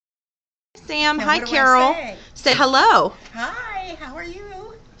Sam. Now, Hi, what do I Carol. say? Say hello. Hi, how are you?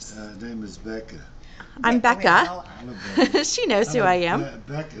 Name is Becca. I'm Becca. Well, Hello, Becca. She knows who I am.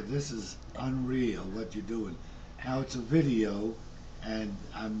 Becca, this is unreal what you're doing. Now it's a video, and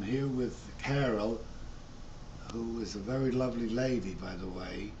I'm here with Carol, who is a very lovely lady, by the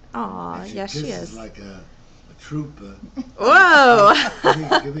way. Aw, And yes, she kisses is. like a trooper. Whoa.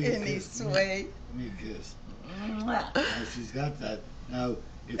 Give me a Isn't he kiss. sweet? Give me a kiss. Now she's got that. Now,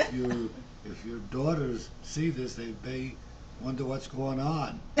 if your daughters see this, they may wonder what's going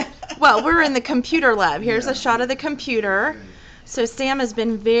on. Well, we're in the computer lab. Here's Yeah. a shot of the computer. Okay. So Sam has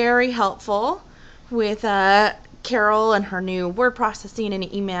been very helpful with Carol and her new word processing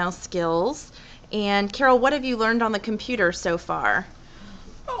and email skills. And Carol, what have you learned on the computer so far?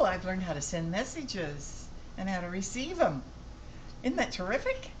 Oh, I've learned how to send messages and how to receive them. Isn't that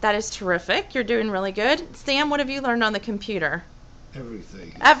terrific? That is terrific. You're doing really good. Sam, what have you learned on the computer?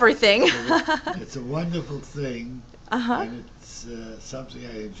 Everything. Everything. It's a wonderful thing, Uh-huh. and it's something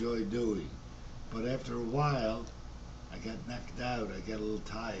I enjoy doing. But after a while, I get knocked out. I get a little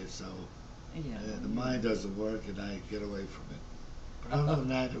tired, so Yeah. the mind doesn't work, and I get away from it. But other than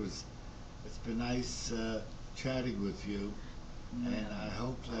that, it's been nice chatting with you, and I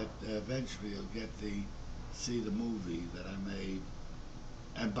hope that eventually you'll get to see the movie that I made.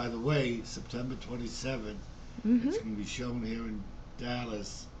 And by the way, September 27th, Mm-hmm. it's going to be shown here in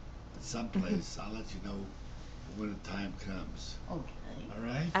Dallas at some place. I'll let you know when the time comes. Okay. All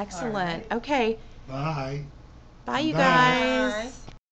right? Excellent. All right. Okay. Bye. Bye, Come you back. guys. Bye.